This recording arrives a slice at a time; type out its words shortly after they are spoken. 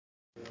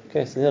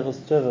Okay, so Hilchos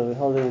Tshuva, we're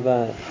holding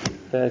by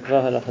Perek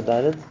Vav Halacha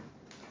Daled.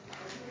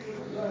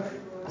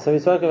 So we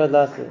spoke about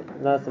last time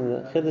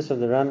the Chiddush of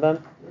the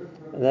Rambam,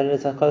 and that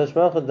is HaKadosh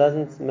Baruch Hu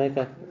doesn't make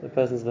a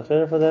person's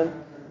bechira for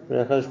them,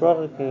 but HaKadosh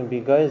Baruch Hu can be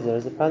geyser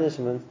as a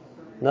punishment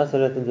not to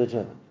let them do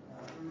tshuva.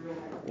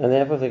 And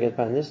therefore, if they get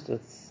punished,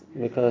 it's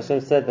because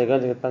Hashem said they're going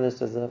to get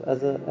punished as an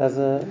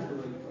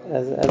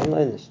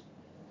einish,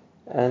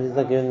 and He's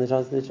not giving them the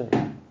chance to do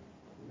tshuva.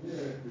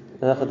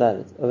 Halacha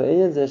Daled. Over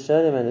Inyan Zeh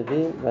Sholim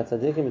HaNeviim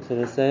VaTzadikim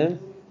B'Tfiluseim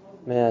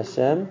Mei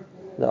Hashem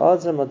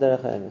LeOdzram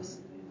Derech HaEmes.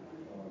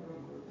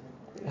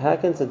 How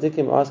can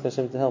tzaddikim ask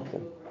Hashem to help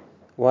them?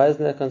 Why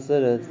isn't that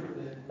considered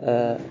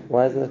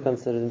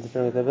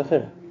interfering with their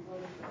bechira?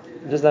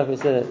 Just like we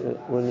said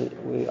when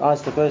we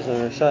asked the question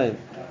on Rishayim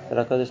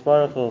that HaKadosh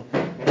Baruch Hu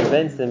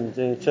prevents them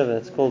doing tshuva,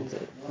 it's called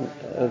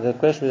the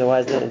question is why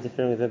is that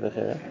interfering with their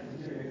bechira?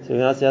 So we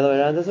can ask the other way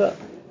around as well.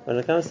 When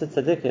it comes to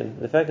tzaddikim,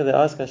 the fact that they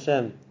ask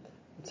Hashem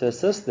to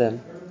assist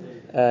them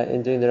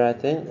in doing the right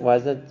thing, why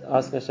is it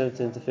asking Hashem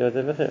to interfere with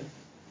their bechira?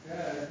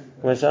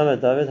 When Shama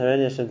David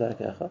Hareni Hashem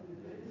Darkecha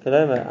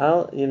Kaloma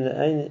Al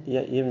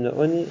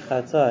Yimnauni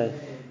Chatzai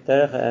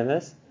Derech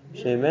HaEmes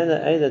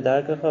Sheimena Eida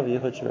Darkecha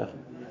V'Yichud Shmecha,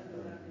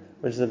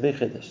 which is a big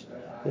chiddush.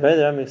 The way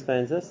the Rambam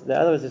explains this, the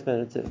other ways explain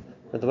it too,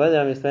 but the way the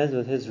Rambam explains it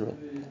with his rule,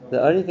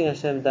 the only thing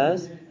Hashem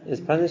does is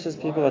punishes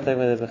people by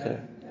taking away their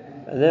bechira.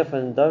 And therefore,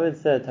 when David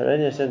said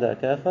Hareni Hashem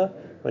Darkecha,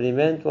 what he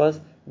meant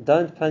was,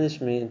 don't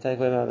punish me and take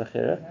away my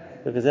bechira,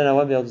 because then I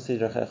won't be able to see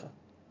Drachecha.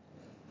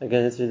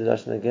 Again, let's read the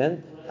Lashon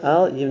again.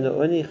 Al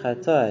Yimnauni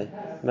Chatai,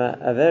 my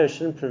aver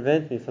shouldn't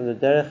prevent me from the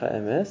Derech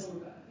HaEmes,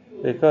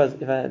 because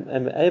if I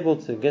am able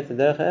to get the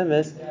Derech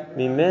HaEmes,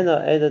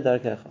 Mimena Eida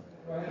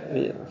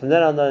Darkecha. From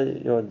that I'll know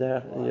your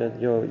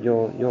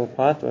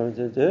path, what I'm going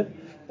to do,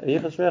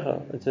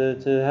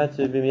 to have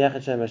to be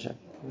Miyachet Shem Hashem.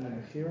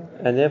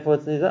 And therefore,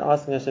 he's not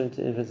asking Hashem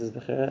to influence his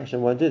bechira.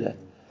 Hashem won't do that.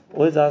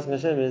 All he's asking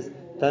Hashem is,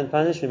 don't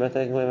punish me by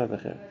taking away my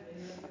bechira,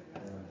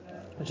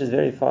 which is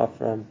very far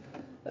from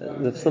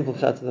the simple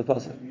pshat of the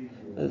pasuk.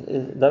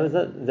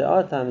 There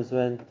are times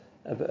when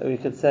we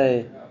could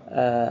say,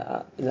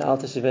 Al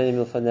tashiveni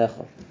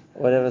milfanecha,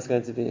 whatever it's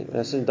going to be.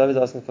 When David is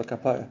asking for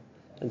kapara,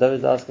 and David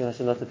is asking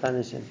Hashem not to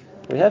punish him.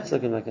 We have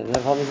psukim like that. We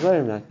have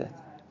Hamizvarim like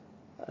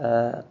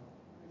that.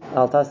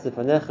 Al tasli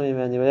fanecha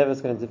mimeni, whatever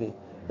it's going to be.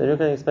 Then you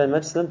can explain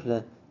much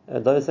simpler.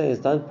 David is saying is,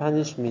 don't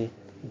punish me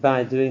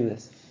by doing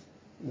this.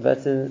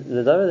 But in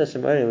the David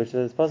Hashem area, which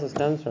this pasuk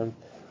comes from,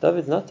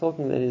 David's not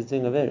talking that he's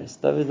doing averis.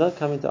 David's not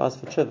coming to ask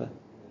for tshuva.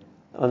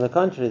 On the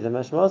contrary, the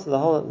mashmas of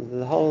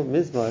the whole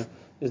mizmor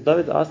is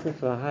David asking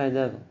for a higher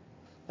level.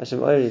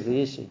 Hashem ori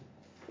v'yishi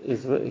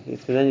is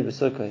k'neni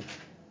b'sukkoi.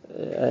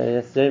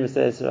 Yesterday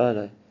Messiah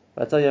Yisrael.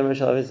 V'atal Yom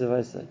Rishal Avis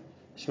V'Vaisai.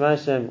 Shema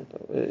Hashem.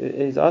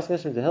 He's asking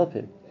Hashem to help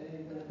him.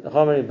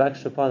 L'chomari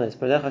bakshu panes.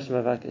 Panecha Hashem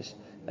avakish.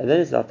 And then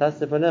it's al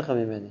tasle panecha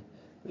mimeni.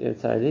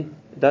 Entirely.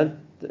 Don't.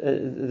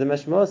 The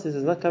mashmas is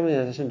not coming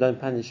as Hashem, don't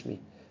punish me.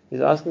 He's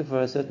asking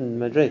for a certain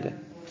madrega.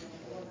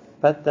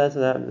 But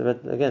again,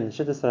 the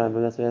shittas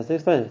Rambam, that's what he has to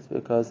explain it,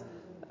 because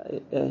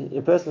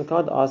a person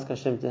can't ask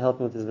Hashem to help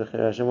him with his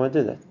bechira. Hashem won't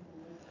do that.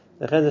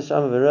 Is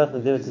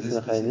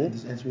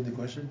answering the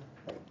question?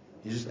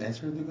 You just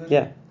answered the question?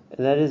 Yeah,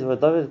 and that is what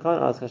David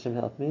can't ask Hashem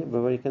help me,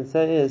 but what he can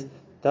say is,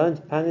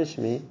 don't punish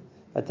me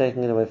by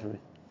taking it away from me.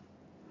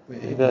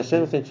 Because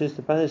Hashem can choose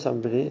to punish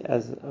somebody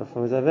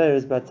from his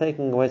averis by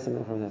taking away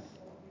something from them.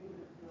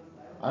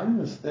 I don't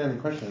understand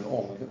the question at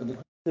all.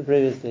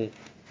 Previously,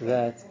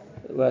 that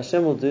what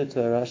Hashem will do to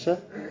a Rasha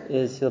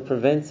is He'll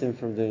prevent him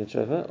from doing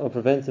tshuva or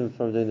prevent him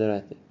from doing the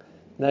right thing.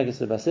 Nagis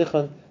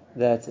Basichon,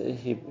 that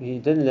he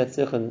didn't let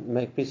Sichon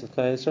make peace with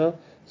Klal Yisrael,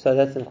 so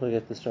that's him going to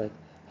get destroyed.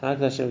 How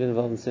can Hashem get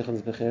involved in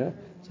Sichon's bechira?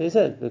 So he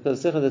said,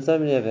 because Sichon did so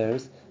many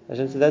averis,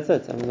 Hashem said, that's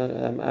it.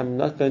 I'm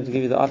not going to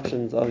give you the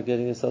options of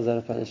getting yourselves out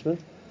of punishment,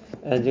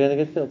 and you're going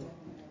to get killed.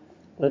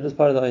 That was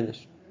part of the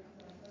einish.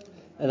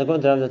 And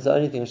according to Rambam, that's the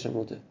only thing Hashem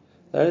will do.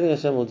 The only thing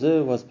Hashem will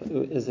do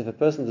is if a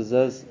person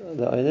deserves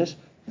the einish,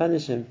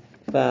 punish him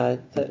by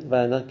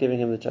not giving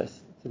him the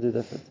choice to do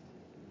different.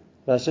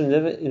 But Hashem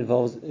never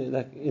involves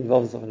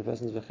himself in a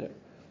person's bechira.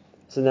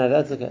 So now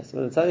that's the case.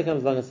 When the tzaddik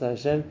comes along and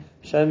says, Hashem,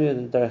 show me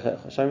the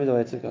derechecha, show me the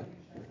way to go.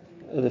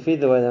 And the way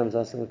that I'm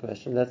asking the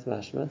question, that's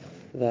mashma,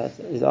 that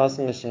he's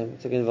asking Hashem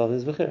to get involved in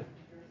his bechira.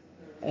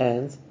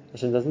 And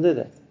Hashem doesn't do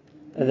that.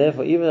 And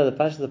therefore, even though the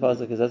pasuk of the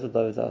pasuk is that's what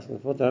David's asking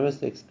for, the Rambam has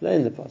to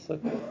explain the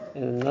pasuk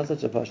in not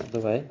such a pasuk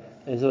way.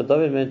 And so what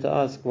David meant to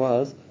ask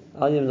was,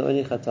 Al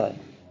Yimnauni Chatai.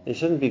 It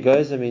shouldn't be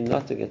goes me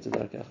not to get to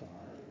Darkecha.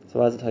 So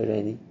why is it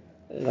Hayreni?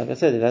 Like I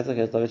said, if that's the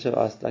case, David should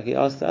have asked, like he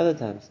asked the other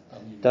times,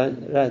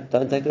 don't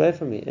take it away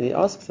from me. And he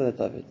asks for that,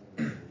 David.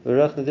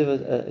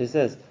 He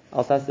says,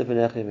 Al Tasle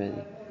Panecha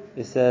Mimeni.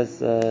 He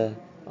says on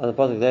the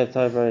pasuk Dev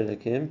Torah Bari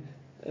Lakim,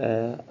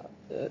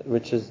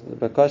 which is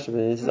Bakash,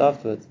 and he says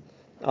afterwards,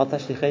 Al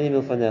Tashlicheni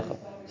Milfanecha.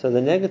 So the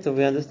negative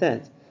we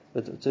understand,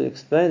 but to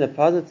explain a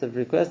positive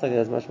request like that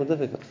is much more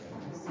difficult.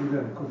 See that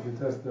in Kufi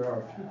test there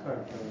are a few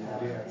times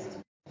that he asked.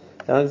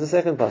 Now the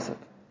second pasuk.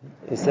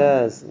 He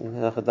says,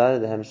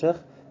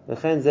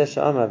 V'chein zeh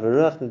she'amar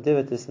v'ruach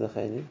nediva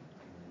tismecheni.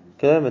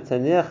 Kelem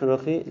taniach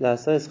ruchi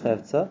la'asayis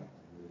chavtza.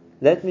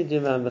 Let me do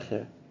ma'am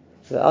b'chira.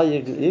 V'al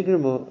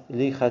yigrimu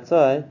li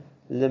chatay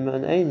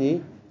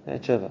leman'eni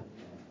tshuva.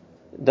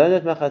 Don't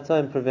let my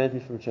chatayim prevent me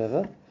from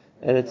tshuva.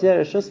 And etia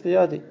rishus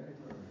b'yadi.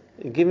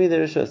 Give me the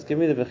rishus, give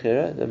me the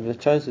b'chira, the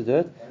chance to do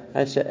it.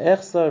 And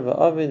she'echsar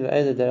v'avin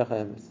v'ezer derech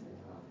ha'emes.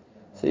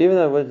 So even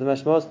though the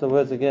mashmos the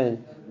words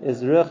again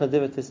is ruach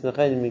nediva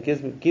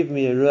tismecheni, give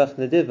me a ruach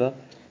nediva,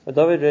 what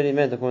David really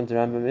meant according to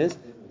Rambam is,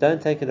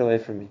 don't take it away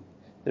from me.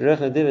 The ruach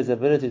nediva is the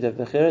ability to have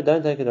bechira,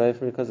 don't take it away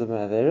from me because of my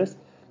averus.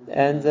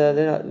 And then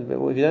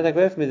if you don't take it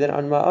away from me, then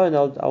on my own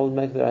I will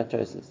make the right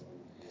choices.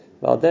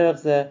 And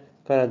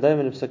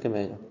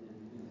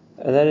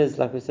that is,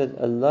 like we said,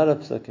 a lot of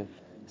psukim,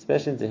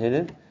 especially in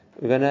Tehillim.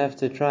 We're going to have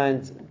to try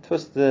and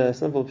twist the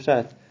simple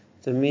pshat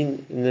to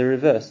mean in the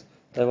reverse.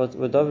 That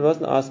what David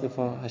wasn't asking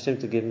for Hashem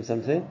to give him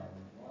something,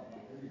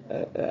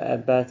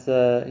 but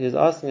he was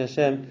asking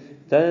Hashem,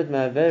 don't let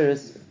my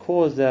averus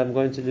cause that I'm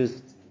going to lose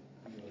it.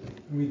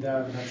 What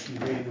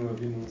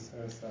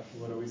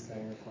are we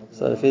saying?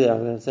 So I'm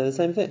going to say the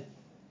same thing,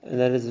 and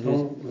that is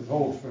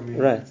withhold from me.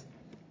 Right.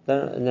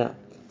 Now,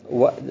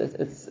 what?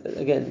 It's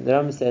again. The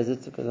Rambam says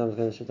it because I'm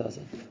going to shut.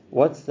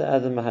 What's the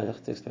other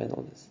mahalach to explain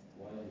all this?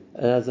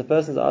 And as the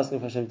person is asking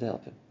for Hashem to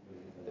help him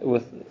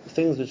with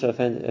things which are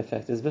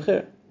effect is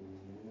bechira.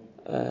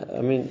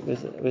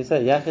 We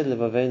say yachid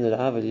levaveinu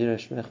la'avad yireh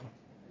shmecha.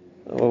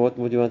 What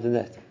would you want in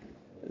that?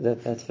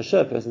 That's for sure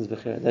a person's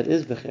bechira. That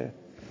is bechira.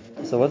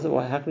 So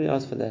how can we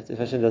ask for that if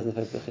Hashem doesn't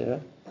affect bechira?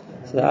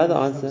 So the other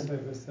answer.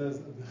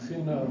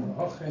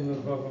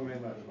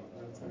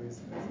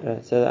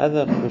 Right, so the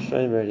other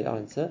Rishonim already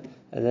answer,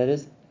 and that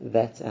is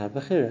that's our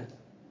bechira.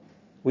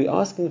 We're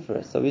asking for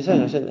it, so we're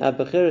saying Hashem, our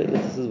bechira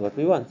this is what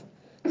we want.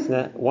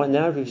 So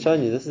now if we've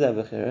shown you this is our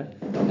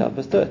bechira, help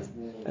us do it.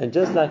 And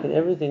just like in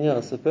everything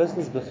else, a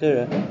person's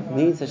bechira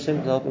needs Hashem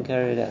to help him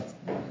carry it out.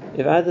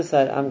 If I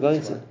decide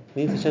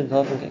needs Hashem to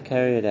help him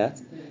carry it out.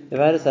 If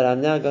I decide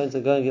I'm now going to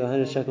go and give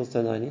 100 shekels to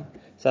an ani,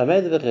 so I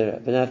made the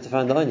bechira, but now I have to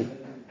find the ani.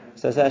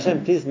 So I say,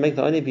 Hashem, please make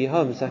the ani be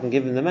home so I can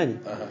give him the money.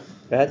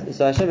 Right?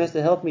 So Hashem has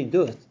to help me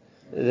do it.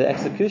 The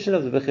execution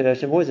of the bechira,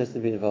 Hashem always has to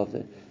be involved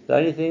in. The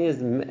only thing is,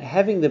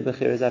 having the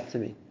bechira is up to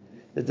me.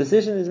 The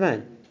decision is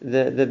mine.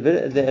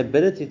 The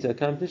ability to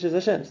accomplish is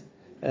Hashem's.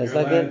 It's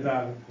like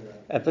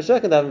and for sure I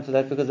can daven for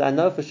that because I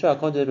know for sure I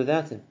can't do it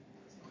without Him.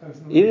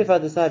 Even if I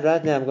decide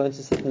right now I'm going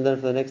to sit and learn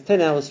for the next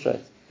 10 hours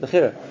straight,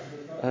 bechira.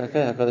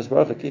 Okay, HaKadosh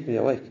Baruch Hu, keep me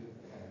awake.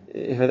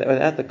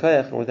 Without the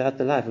koyach and without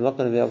the life, I'm not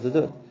going to be able to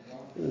do it.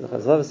 The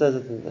Chazal says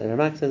it, the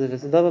Ramak says it,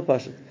 it's a double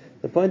passion.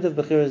 The point of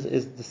bechira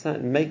is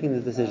making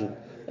the decision.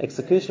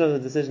 Execution of the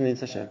decision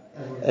needs Hashem.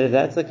 And if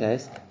that's the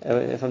case,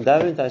 if I'm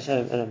davening to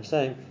Hashem and I'm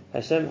saying,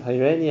 Hashem,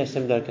 Hayreni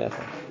Hashem Darkecha,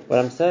 what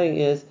I'm saying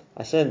is,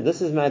 Hashem,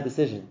 this is my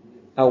decision.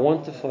 I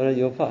want to follow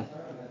your path.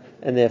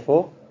 And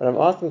therefore, what I'm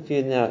asking for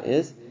you now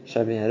is,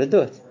 show me how to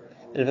do it.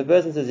 And if a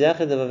person says,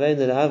 Yachid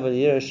levaveinu la'avad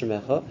yireh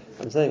shemecha,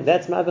 I'm saying,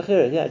 that's my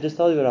bechira. Yeah, I just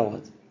told you what I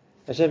want.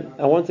 Hashem,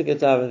 I want to get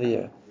to Avad the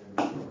year.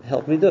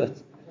 Help me do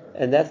it.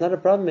 And that's not a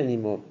problem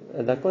anymore.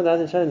 The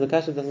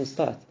kasha doesn't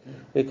start.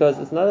 Because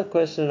it's not a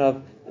question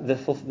of the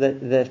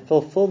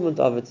fulfillment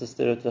of it to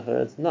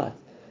bechira. It's not.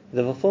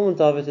 The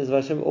fulfillment of it is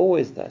what Hashem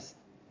always does.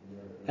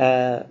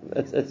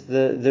 It's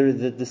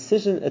the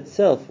decision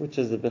itself which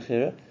is the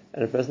bechira,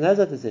 and a person has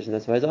that decision.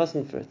 That's why he's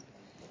asking for it.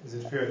 Is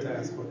it fair to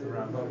ask what the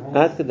Rambam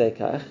Ad kedei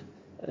kach,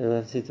 and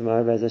we'll see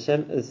tomorrow. Be'ez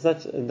Hashem,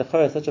 the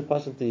Chorah is such a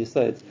passion to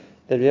Yisod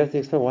that we have to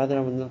explain why the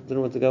Rambam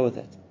didn't want to go with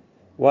that.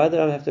 Why the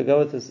Rambam have to go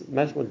with this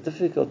much more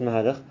difficult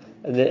mahalach,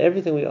 and that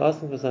everything we're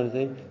asking for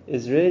something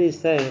is really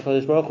saying,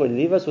 Kodesh Baruch Hu,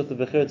 leave us with the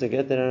bechira to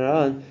get there on our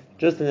own,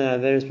 just in our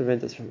various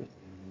prevent us from it.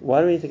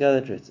 Why do we need to go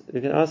that route?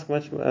 We can ask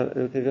much more,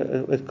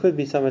 it could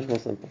be so much more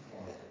simple.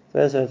 So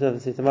as I will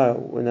see tomorrow,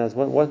 when I was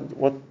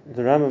what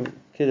the Rambam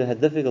Kiddush had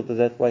difficult with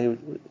that, why he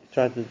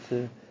tried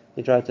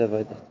to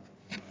avoid that.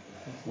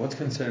 What's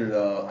considered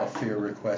a fair request?